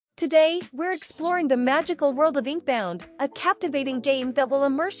Today, we're exploring the magical world of Inkbound, a captivating game that will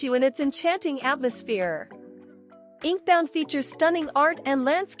immerse you in its enchanting atmosphere. Inkbound features stunning art and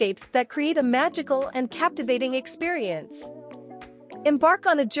landscapes that create a magical and captivating experience. Embark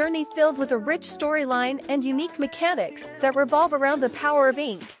on a journey filled with a rich storyline and unique mechanics that revolve around the power of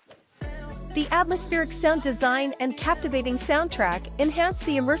ink. The atmospheric sound design and captivating soundtrack enhance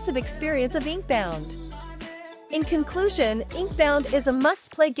the immersive experience of Inkbound. In conclusion, Inkbound is a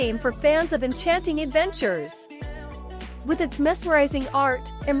must-play game for fans of enchanting adventures. With its mesmerizing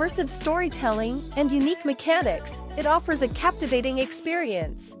art, immersive storytelling, and unique mechanics, it offers a captivating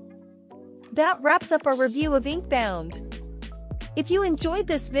experience. That wraps up our review of Inkbound. If you enjoyed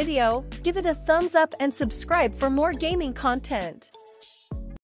this video, give it a thumbs up and subscribe for more gaming content.